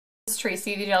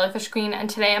Tracy, the Jellyfish Queen, and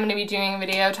today I'm going to be doing a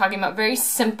video talking about very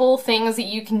simple things that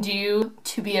you can do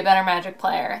to be a better Magic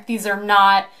player. These are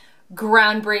not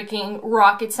groundbreaking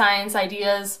rocket science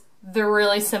ideas. They're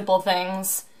really simple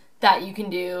things that you can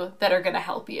do that are going to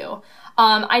help you.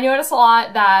 I notice a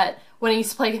lot that when I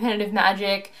used to play competitive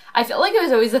Magic, I felt like it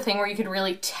was always a thing where you could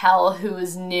really tell who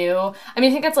was new. I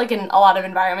mean, I think that's like in a lot of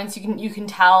environments you can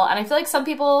tell, and I feel like some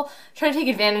people try to take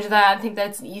advantage of that and think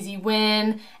that's an easy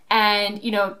win. And,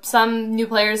 you know, some new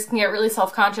players can get really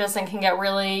self-conscious and can get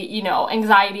really, you know,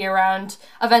 anxiety around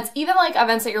events, even like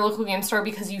events at your local game store,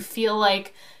 because you feel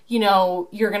like, you know,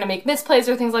 you're gonna make misplays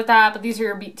or things like that. But these are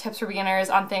your tips for beginners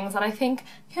on things that I think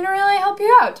can really help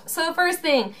you out. So the first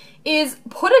thing is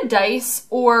put a dice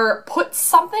or put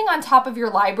something on top of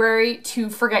your library to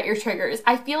forget your triggers.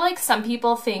 I feel like some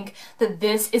people think that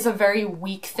this is a very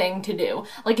weak thing to do.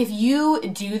 Like, if you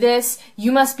do this,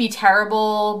 you must be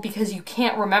terrible because you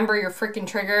can't remember your freaking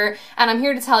trigger. And I'm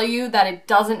here to tell you that it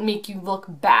doesn't make you look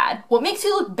bad. What makes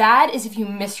you look bad is if you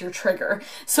miss your trigger.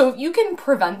 So if you can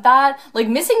prevent that, like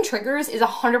missing triggers is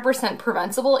 100%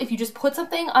 preventable if you just put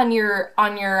something on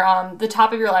the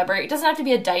top of your library. It doesn't have to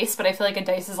be a dice, but I feel like a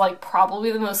dice is like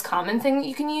probably the most common thing that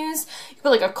you can use. You can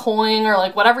put like a coin or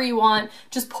like whatever you want.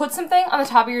 Just put something on the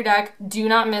top of your deck. Do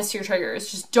not miss your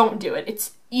triggers. Just don't do it.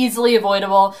 It's easily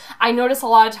avoidable. I notice a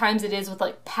lot of times it is with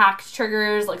like pact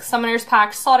triggers, like Summoner's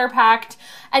Pact, Slaughter Pact,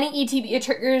 any ETB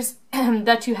triggers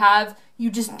that you have.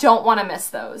 You just don't want to miss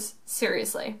those.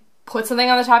 Seriously. Put something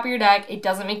on the top of your deck. It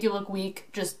doesn't make you look weak.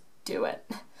 Just do it.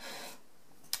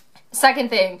 Second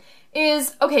thing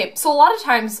is, okay, so a lot of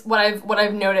times what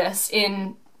I've noticed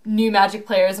in new Magic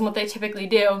players and what they typically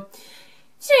do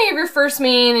is, you know, you have your first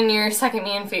main and your second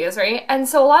main phase, right? And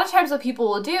so a lot of times what people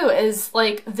will do is,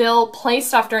 like, they'll play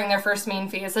stuff during their first main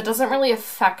phase that doesn't really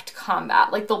affect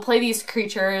combat. Like, they'll play these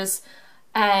creatures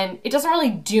and it doesn't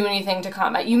really do anything to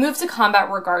combat. You move to combat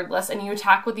regardless and you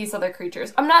attack with these other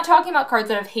creatures. I'm not talking about cards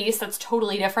that have haste, that's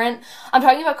totally different. I'm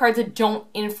talking about cards that don't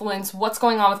influence what's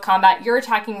going on with combat. You're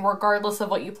attacking regardless of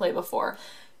what you play before.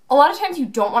 A lot of times you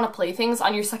don't want to play things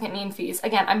on your second main phase.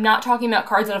 Again, I'm not talking about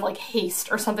cards that have like haste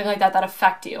or something like that that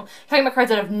affect you. I'm talking about cards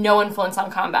that have no influence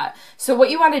on combat. So what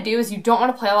you want to do is you don't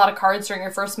want to play a lot of cards during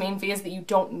your first main phase that you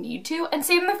don't need to, and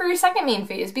save them for your second main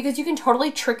phase, because you can totally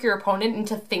trick your opponent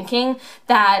into thinking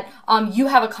that you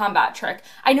have a combat trick.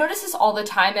 I notice this all the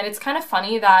time, and it's kind of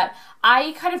funny that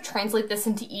I kind of translate this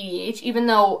into EDH, even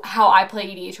though how I play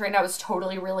EDH right now is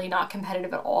totally really not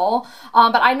competitive at all.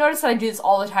 But I notice that I do this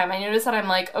all the time. I notice that I'm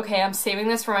like, okay, I'm saving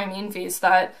this for my main phase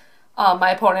that my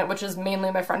opponent, which is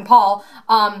mainly my friend Paul,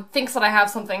 thinks that I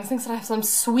have something, thinks that I have some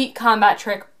sweet combat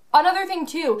trick. Another thing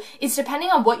too is, depending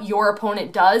on what your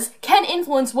opponent does can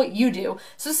influence what you do.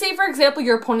 So say for example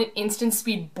your opponent instant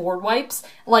speed board wipes,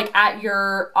 like at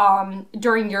your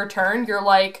during your turn. You're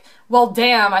like, well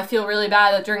damn, I feel really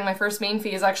bad that during my first main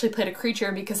phase I actually played a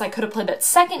creature because I could have played that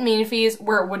second main phase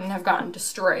where it wouldn't have gotten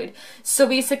destroyed. So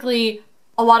basically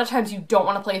a lot of times you don't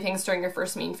want to play things during your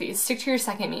first main phase. Stick to your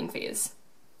second main phase.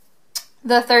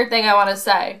 The third thing I want to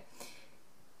say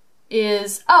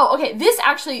is, oh okay,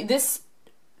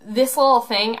 this little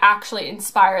thing actually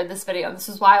inspired this video. This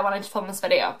is why I wanted to film this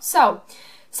video. So,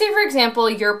 say for example,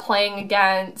 you're playing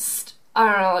against,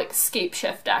 I don't know, like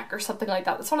Scapeshift deck or something like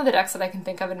that. That's one of the decks that I can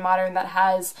think of in Modern that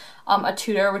has a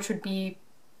tutor, which would be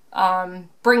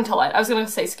Bring to Light. I was going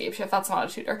to say Scapeshift, that's not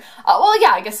a tutor. Well,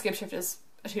 yeah, I guess Scapeshift is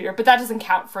a tutor, but that doesn't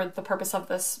count for the purpose of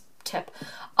this tip.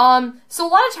 So a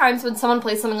lot of times when someone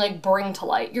plays something like Bring to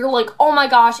Light, you're like, oh my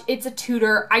gosh, it's a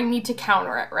tutor, I need to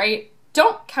counter it, right?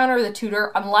 Don't counter the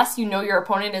tutor unless you know your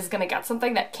opponent is going to get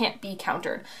something that can't be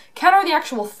countered. Counter the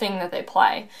actual thing that they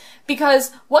play.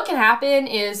 Because what can happen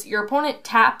is your opponent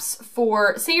taps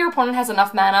for, say your opponent has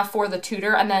enough mana for the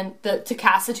tutor and then to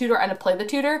cast the tutor and to play the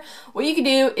tutor. What you can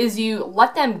do is you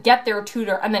let them get their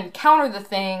tutor and then counter the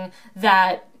thing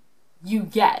that you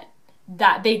get,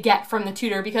 that they get from the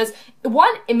tutor. Because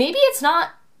one, maybe it's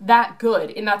not that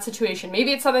good in that situation.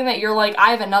 Maybe it's something that you're like,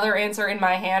 I have another answer in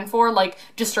my hand for, like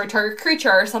destroy target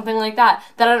creature or something like that,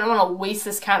 that I don't want to waste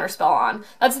this counterspell on.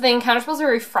 That's the thing, counterspells are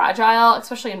very fragile,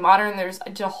 especially in Modern. I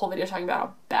did a whole video talking about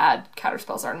how bad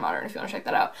counterspells are in Modern if you want to check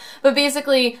that out. But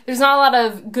basically, there's not a lot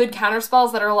of good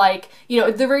counterspells that are like, you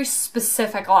know, they're very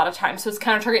specific a lot of times. So it's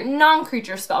counter target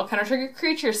non-creature spell, counter target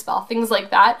creature spell, things like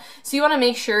that. So you want to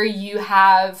make sure you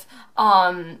have,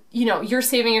 you know, you're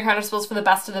saving your counterspells for the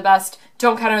best of the best.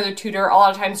 Don't counter their tutor. A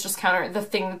lot of times just counter the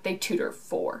thing that they tutor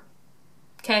for.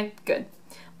 Okay, good.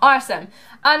 Awesome.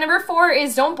 Number 4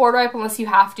 is don't board wipe unless you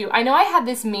have to. I know I had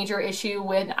this major issue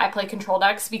when I play control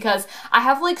decks because I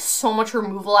have like so much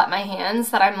removal at my hands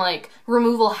that I'm like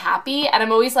removal happy, and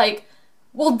I'm always like,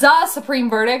 well, duh, Supreme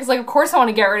Verdicts. Like, of course I want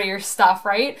to get rid of your stuff,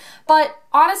 right? But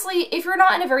honestly, if you're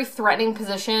not in a very threatening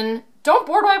position, don't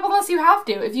board wipe unless you have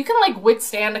to. If you can, like,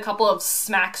 withstand a couple of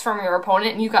smacks from your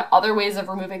opponent and you've got other ways of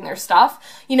removing their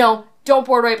stuff, you know, don't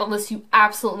board wipe unless you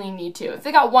absolutely need to. If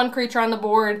they got one creature on the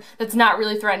board that's not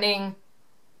really threatening,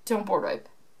 don't board wipe.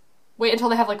 Wait until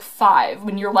they have, like, 5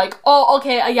 when you're like, oh,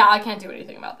 okay, yeah, I can't do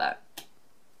anything about that.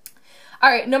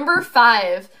 Alright, number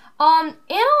 5.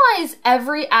 Analyze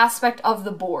every aspect of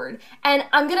the board. And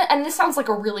and this sounds like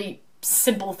a really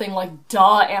simple thing, like,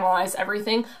 duh, analyze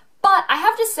everything. But I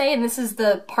have to say, and this is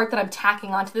the part that I'm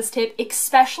tacking onto this tip,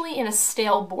 especially in a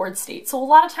stale board state. So a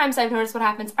lot of times I've noticed what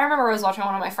happens. I remember I was watching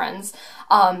one of my friends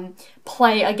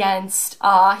play against,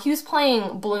 he was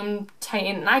playing Bloom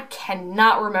Titan, and I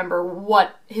cannot remember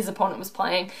what his opponent was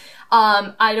playing.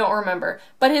 I don't remember.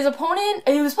 But his opponent,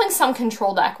 he was playing some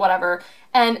control deck, whatever,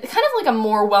 and kind of like a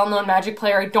more well-known Magic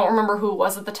player. I don't remember who it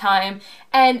was at the time.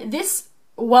 And this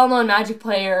well-known Magic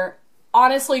player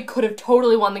honestly could have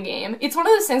totally won the game. It's one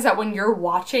of those things that when you're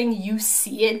watching, you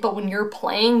see it, but when you're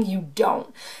playing, you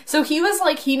don't. So he was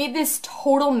like, he made this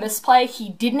total misplay. He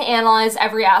didn't analyze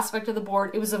every aspect of the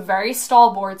board. It was a very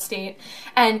stall board state,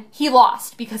 and he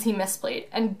lost because he misplayed.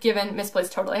 And given misplays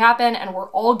totally happen, and we're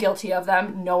all guilty of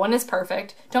them, no one is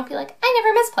perfect. Don't be like, I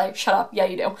never misplay. Shut up. Yeah,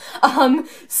 you do.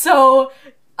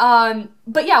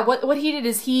 But yeah, what he did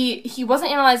is he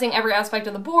wasn't analyzing every aspect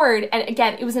of the board, and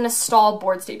again, it was in a stalled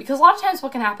board state, because a lot of times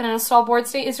what can happen in a stalled board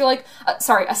state is you're like,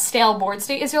 a stale board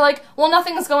state is you're like, well,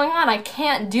 nothing's going on, I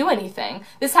can't do anything.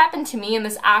 This happened to me, and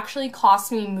this actually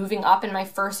cost me moving up in my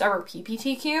first ever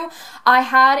PPTQ. I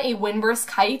had a Windburst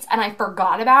Kites, and I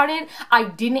forgot about it. I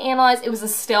didn't analyze, it was a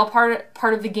stale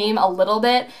part of the game a little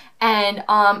bit, and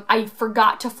I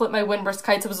forgot to flip my Windburst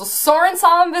Kites. It was a Sorin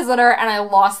Solemn Visitor, and I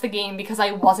lost the game because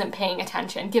I wasn't paying attention.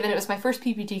 Given it was my first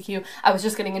PPTQ, I was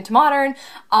just getting into Modern.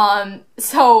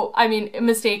 So, I mean, a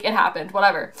mistake, it happened,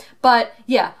 whatever. But,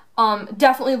 yeah,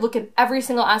 definitely look at every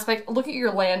single aspect. Look at your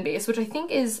land base, which I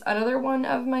think is another one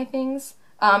of my things.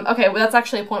 Okay, well, that's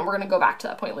actually a point. We're going to go back to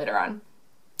that point later on.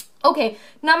 Okay,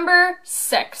 number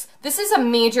 6. This is a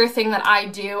major thing that I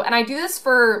do, and I do this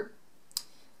for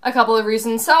a couple of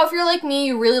reasons. So if you're like me,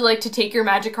 you really like to take your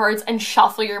Magic cards and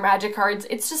shuffle your Magic cards.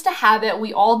 It's just a habit.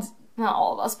 We all, not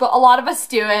all of us, but a lot of us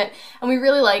do it, and we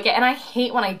really like it, and I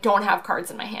hate when I don't have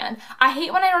cards in my hand. I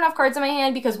hate when I don't have cards in my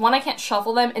hand because 1, I can't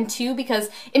shuffle them, and 2,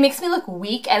 because it makes me look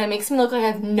weak, and it makes me look like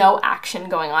I have no action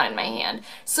going on in my hand.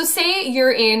 So say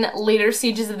you're in later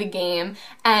stages of the game,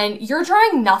 and you're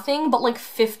drawing nothing but like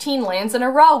 15 lands in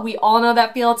a row. We all know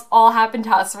that feel. It's all happened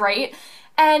to us, right?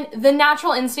 And the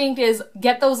natural instinct is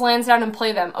get those lands down and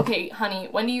play them. Okay, honey,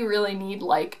 when do you really need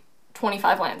like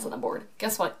 25 lands on the board?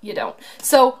 Guess what? You don't.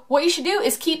 So what you should do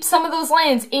is keep some of those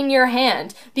lands in your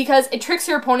hand, because it tricks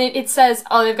your opponent. It says,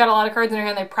 oh, they've got a lot of cards in their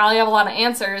hand. They probably have a lot of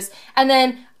answers. And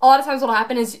then a lot of times what'll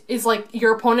happen is like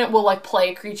your opponent will like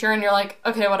play a creature and you're like,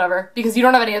 okay, whatever, because you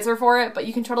don't have an answer for it, but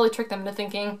you can totally trick them into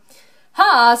thinking,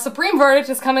 Supreme Verdict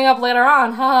is coming up later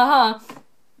on,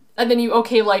 And then you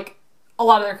okay like a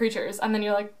lot of their creatures, and then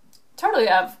you're like, totally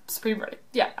have Supreme Verdict.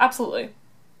 Yeah, absolutely.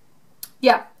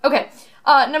 Yeah, okay.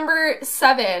 Number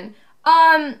 7,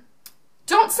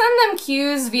 don't send them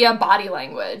cues via body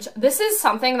language. This is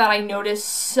something that I notice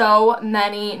so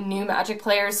many new Magic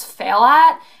players fail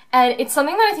at, and it's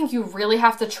something that I think you really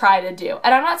have to try to do.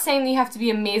 And I'm not saying that you have to be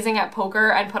amazing at poker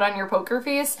and put on your poker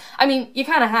face. I mean, you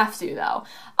kind of have to, though.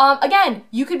 Again,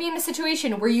 you could be in a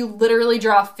situation where you literally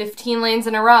draw 15 lanes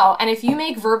in a row, and if you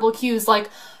make verbal cues like,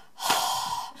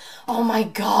 oh my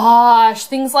gosh,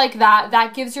 things like that,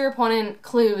 that gives your opponent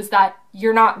clues that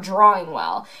you're not drawing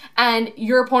well. And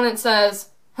your opponent says,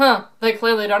 they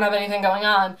clearly don't have anything going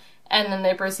on, and then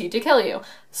they proceed to kill you.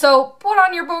 So put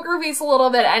on your poker face a little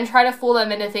bit and try to fool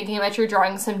them into thinking that you're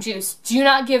drawing some juice. Do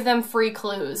not give them free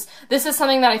clues. This is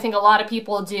something that I think a lot of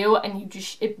people do, and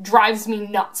it drives me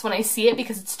nuts when I see it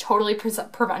because it's totally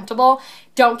preventable.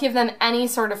 Don't give them any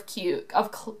sort of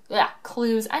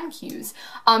clues and cues.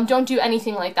 Don't do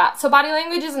anything like that. So body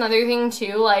language is another thing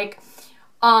too. Like,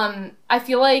 I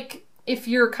feel like if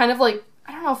you're kind of like,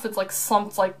 I don't know if it's like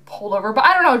slumped, like pulled over, but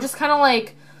I don't know, just kind of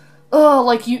like,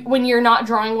 like when you're not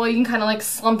drawing well, you can kind of like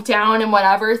slump down and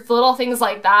whatever. The little things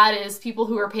like that is people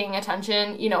who are paying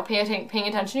attention, you know, paying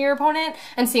attention to your opponent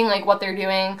and seeing like what they're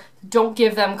doing. Don't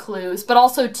give them clues. But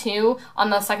also too, on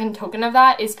the second token of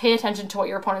that, is pay attention to what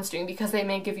your opponent's doing, because they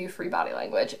may give you free body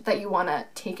language that you want to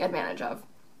take advantage of.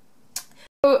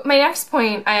 So my next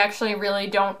point, I actually really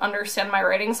don't understand my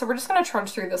writing, so we're just going to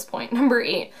trudge through this point. Number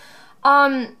 8.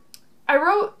 I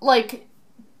wrote like,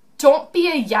 don't be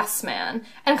a yes man.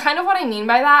 And kind of what I mean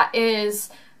by that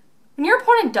is when your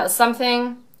opponent does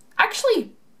something,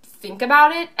 actually think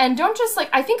about it and don't just like,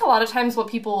 I think a lot of times what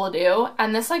people will do,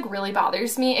 and this like really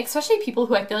bothers me, especially people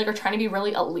who I feel like are trying to be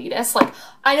really elitist, like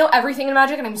I know everything in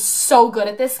Magic and I'm so good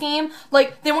at this game,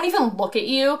 like they won't even look at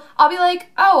you. I'll be like,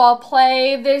 oh, I'll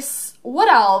play this Wood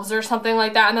Elves or something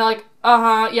like that, and they're like,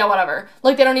 yeah, whatever.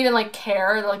 Like they don't even like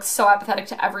care, they're like so apathetic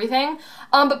to everything.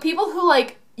 But people who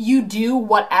like, you do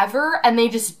whatever and they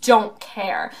just don't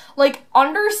care. Like,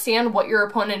 understand what your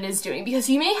opponent is doing, because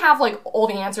you may have like all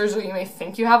the answers, or you may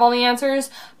think you have all the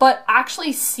answers, but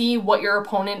actually see what your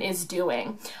opponent is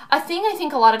doing. A thing I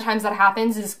think a lot of times that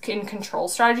happens is in control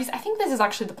strategies. I think this is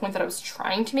actually the point that I was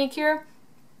trying to make here.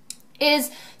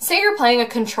 Is, say you're playing a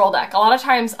control deck, a lot of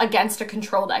times against a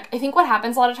control deck. I think what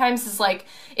happens a lot of times is like,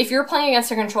 if you're playing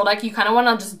against a control deck, you kind of want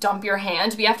to just dump your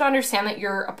hand, but you have to understand that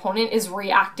your opponent is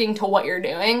reacting to what you're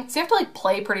doing. So you have to like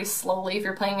play pretty slowly if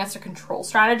you're playing against a control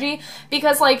strategy,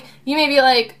 because like, you may be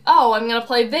like, oh, I'm gonna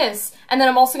play this, and then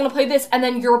I'm also gonna play this, and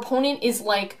then your opponent is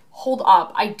like, hold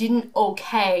up, I didn't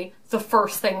okay the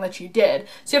first thing that you did.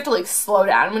 So you have to like slow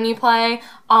down when you play,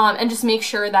 and just make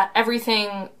sure that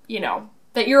everything, you know,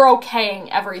 that you're okaying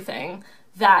everything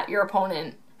that your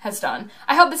opponent has done.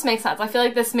 I hope this makes sense. I feel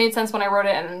like this made sense when I wrote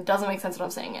it, and it doesn't make sense when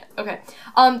I'm saying it. Okay.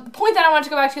 The point that I want to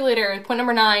go back to later, point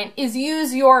number 9, is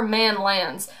use your man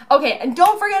lands. Okay, and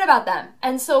don't forget about them.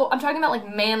 And so I'm talking about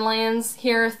like man lands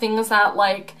here, things that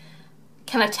like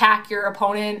can attack your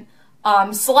opponent.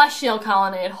 Celestial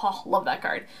Colonnade, oh, love that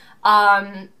card.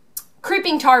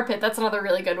 Creeping Tar Pit, that's another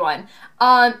really good one.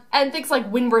 And things like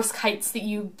Windburst Kites that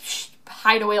you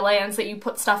hideaway lands that you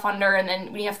put stuff under, and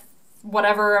then when you have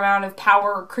whatever amount of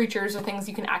power creatures or things,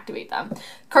 you can activate them.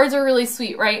 Cards are really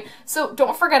sweet, right? So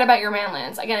don't forget about your man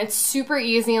lands. Again, it's super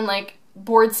easy in like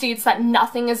board states that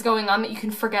nothing is going on that you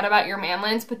can forget about your man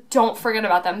lands, but don't forget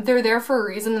about them. They're there for a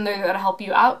reason, and they're there to help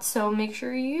you out, so make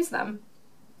sure you use them.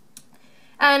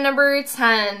 And number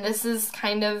 10, this is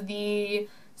kind of the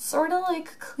sort of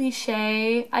like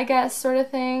cliche, I guess, sort of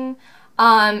thing.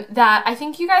 That I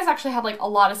think you guys actually had like a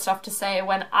lot of stuff to say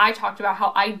when I talked about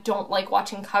how I don't like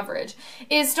watching coverage,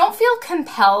 is don't feel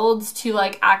compelled to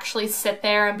like actually sit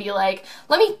there and be like,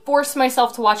 let me force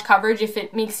myself to watch coverage if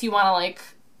it makes you want to like,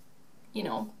 you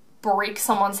know, break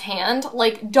someone's hand.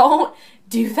 Like, don't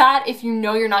do that if you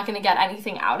know you're not going to get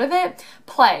anything out of it.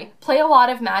 Play a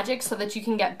lot of Magic so that you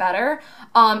can get better.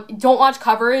 Don't watch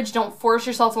coverage. Don't force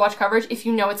yourself to watch coverage if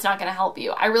you know it's not going to help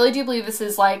you. I really do believe this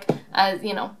is like,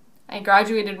 you know, I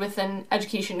graduated with an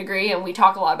education degree, and we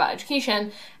talk a lot about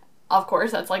education. Of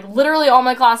course, that's like literally all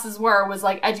my classes was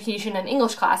like education and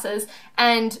English classes.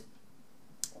 And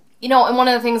you know, and one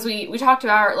of the things we talked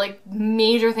about, like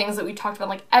major things that we talked about,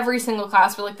 like every single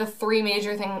class, were like the 3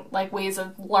 major like ways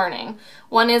of learning.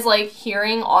 One is like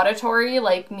hearing, auditory,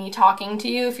 like me talking to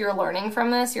you. If you're learning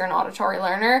from this, you're an auditory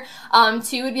learner.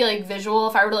 2 would be like visual.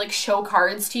 If I were to like show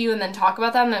cards to you and then talk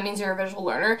about them, that means you're a visual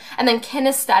learner. And then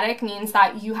kinesthetic means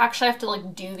that you actually have to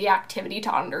like do the activity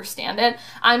to understand it.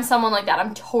 I'm someone like that.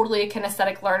 I'm totally a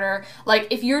kinesthetic learner. Like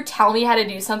if you're telling me how to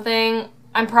do something,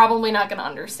 I'm probably not going to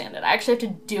understand it. I actually have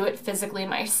to do it physically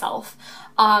myself.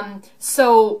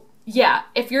 So yeah,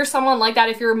 if you're someone like that,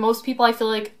 if you're most people, I feel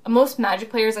like most Magic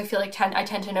players, I feel like I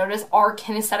tend to notice are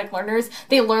kinesthetic learners.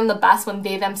 They learn the best when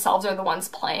they themselves are the ones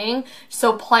playing.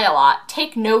 So play a lot.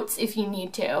 Take notes if you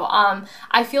need to.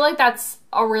 I feel like that's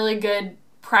a really good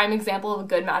prime example of a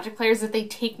good Magic player, is that they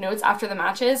take notes after the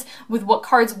matches with what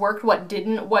cards worked, what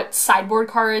didn't, what sideboard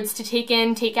cards to take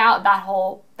in, take out, that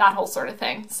whole sort of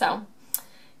thing. So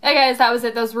yeah, guys, that was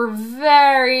it. Those were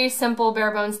very simple,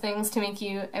 bare bones things to make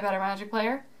you a better Magic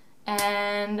player.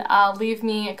 And leave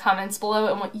me comments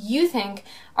below on what you think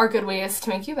are good ways to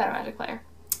make you a better Magic player.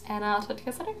 And I'll talk to you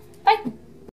guys later. Bye!